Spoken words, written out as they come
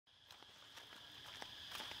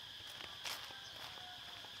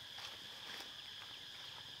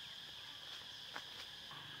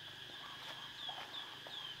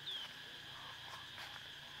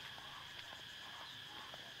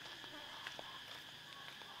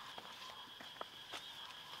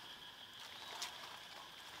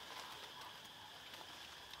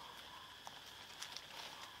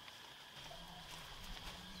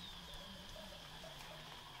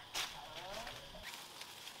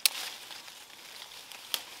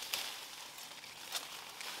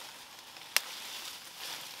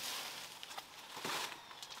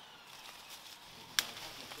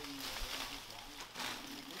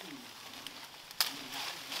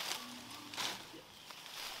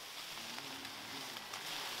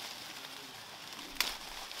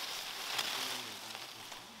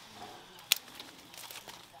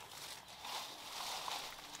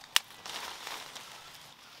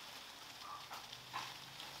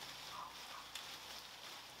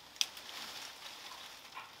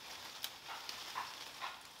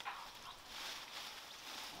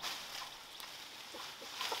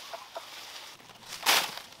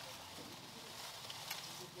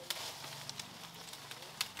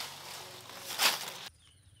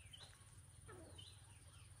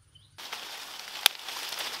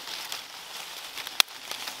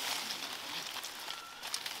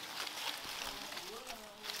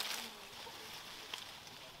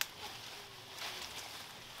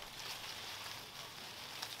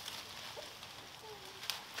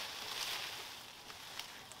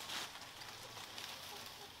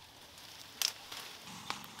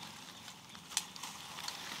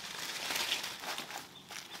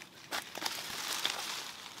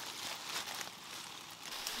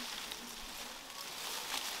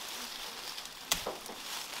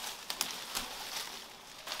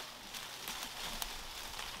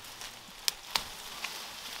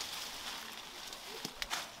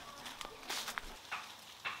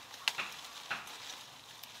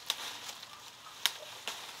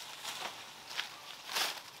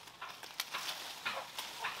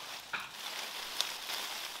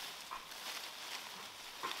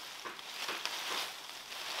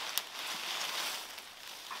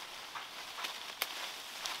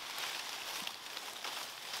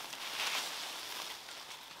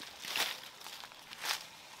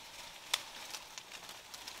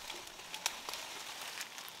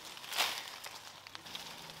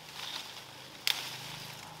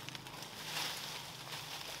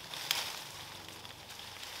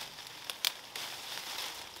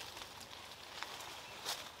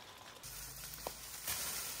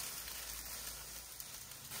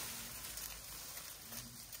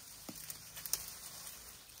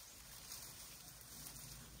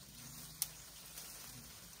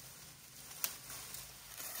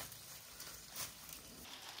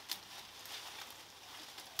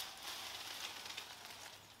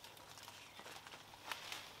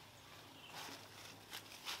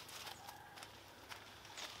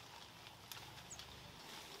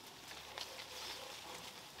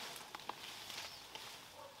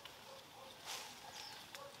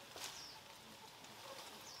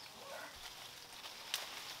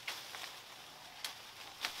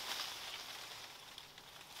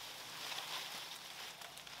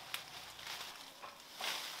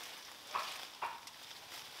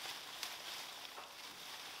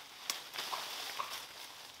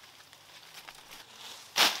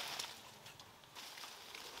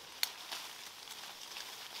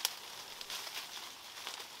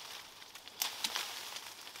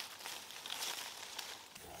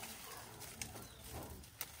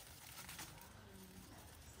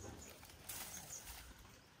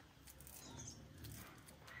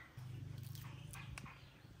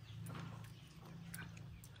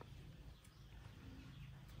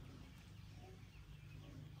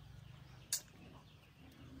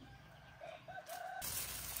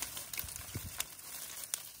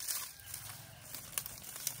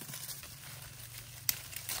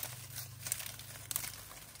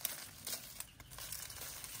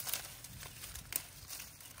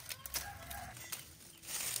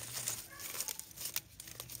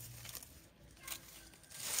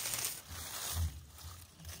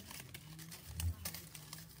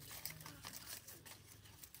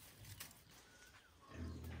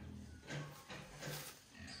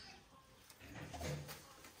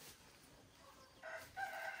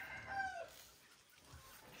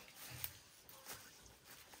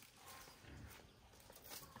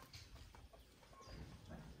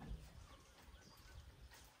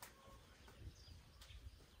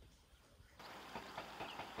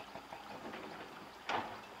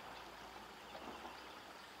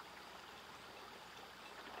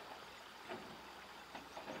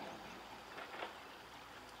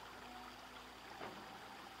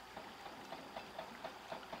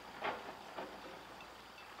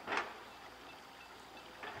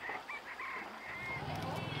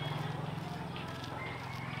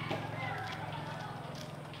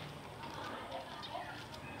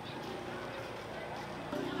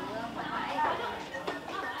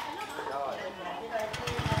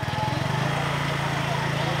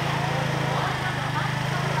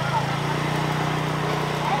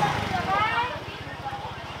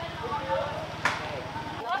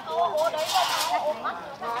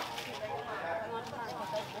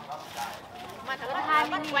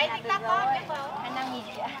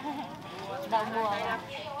đầu mùa.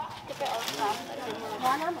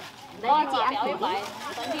 Ngon lắm. Đấy chị ăn thử vậy.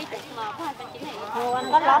 Còn đi mà có 2,9 này. Đồ ăn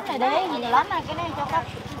con lắm này đấy, nhìn lắm này, cái này cho các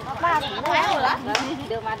ba thử Rồi đó.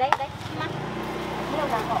 Được mà đấy đấy. nhiều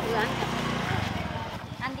là họ ăn.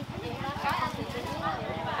 Ăn đi.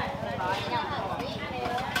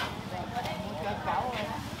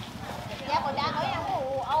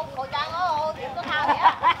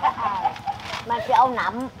 mà chị ông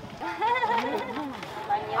nằm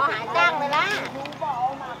Hải Trang này lá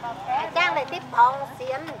Hải Trang này tiếp bọn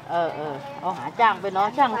xiên Hải Trang với nó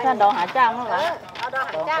Trang sang đó Hải Trang không ạ? Ở đó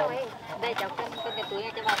Hải Trang này Đây cháu cân cái túi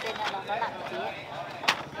này cho vào tên nó nặng một tí.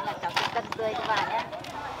 Đây là cháu cân tươi cho vào nhé.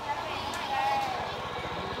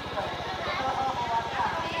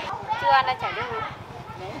 Chưa ăn đã chảy nước rồi.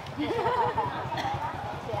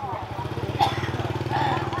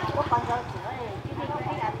 có con rau chữa này không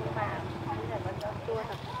thích ăn mà chua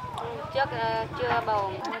thật. Trước chưa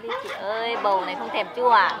bầu đi chị ơi, bầu này không thèm chua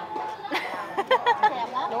à?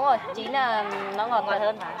 Đúng rồi, chín là nó ngọt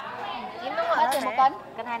hơn mà. Chín nó ngọt hơn 1 cân.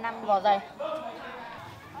 Cân 25 Vỏ dày.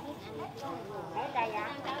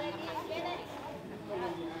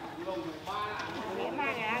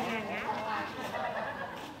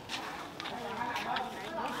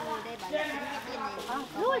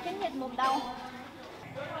 Lúa trứng vịt mồm đâu.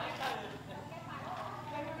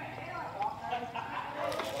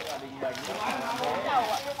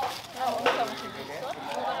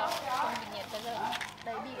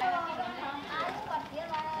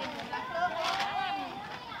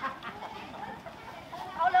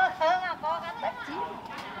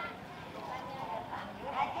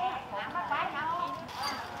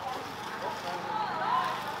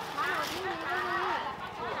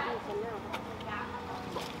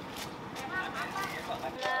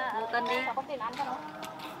 Mua cân đi. Có tiền ăn không?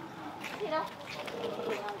 Gì đâu?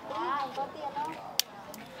 Không có tiền đâu.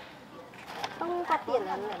 Không có tiền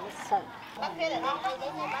là nó sợ. Bác thuê để không? Đây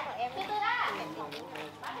đấy bác của em.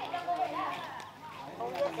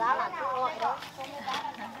 Không biết giá là cứ gọi đó.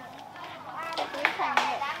 Cái túi xanh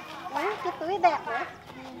này. Đấy, cái túi đẹp đấy.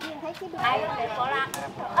 Nhìn thấy cái túi. Ai để có lạ.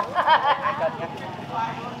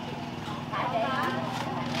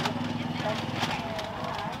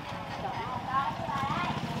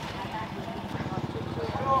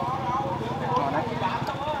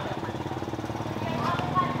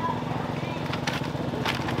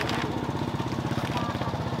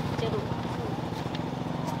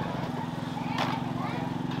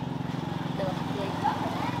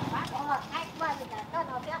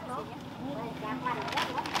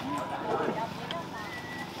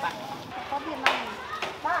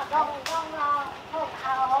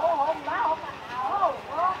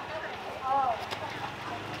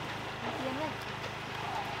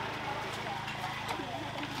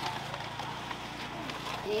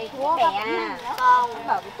 Cô bẻ à? Không,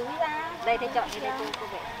 bảo cái túi ra. Đây thì chọn như đây cô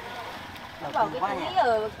vẽ. Bảo cái túi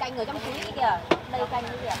ở cành ở trong túi kìa. Đây cành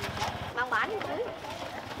như kìa. Mang bán cái túi.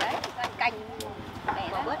 Đấy, cành bẻ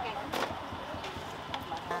ra bớt cành.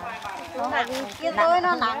 Kia tôi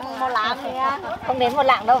nó nặng 1 lạng thì Không đến 1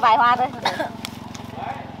 lạng đâu, vài hoa thôi.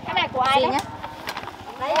 cái này của ai đấy?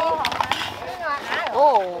 Đấy.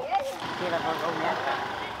 Ồ. Đây là con ông nhé.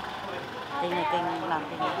 Kênh này kênh làm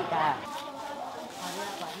kênh gì cả.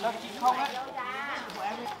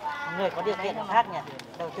 Người có điều kiện khác nhỉ,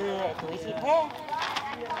 đầu tư túi xịn thế.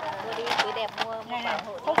 Mua đi, túi đẹp mua bảo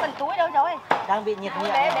hộ. Không cần túi đâu rồi. Đang bị nhiệt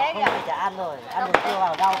miệng, không phải chả ăn rồi, ăn được chưa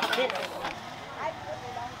vào đau chết.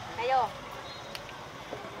 Đây vô.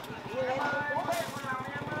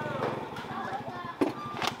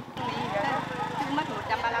 Mất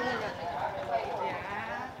 135 nghìn rồi.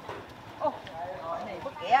 Ô, này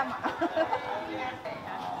bức kẻ mà.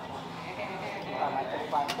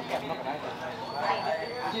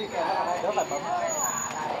 Đỡ phải bấm.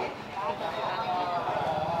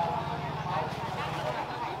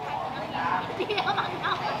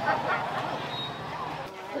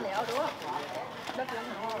 Léo đúng không? Đất lắm.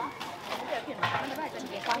 Cái tiền nó phải cần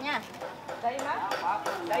cái con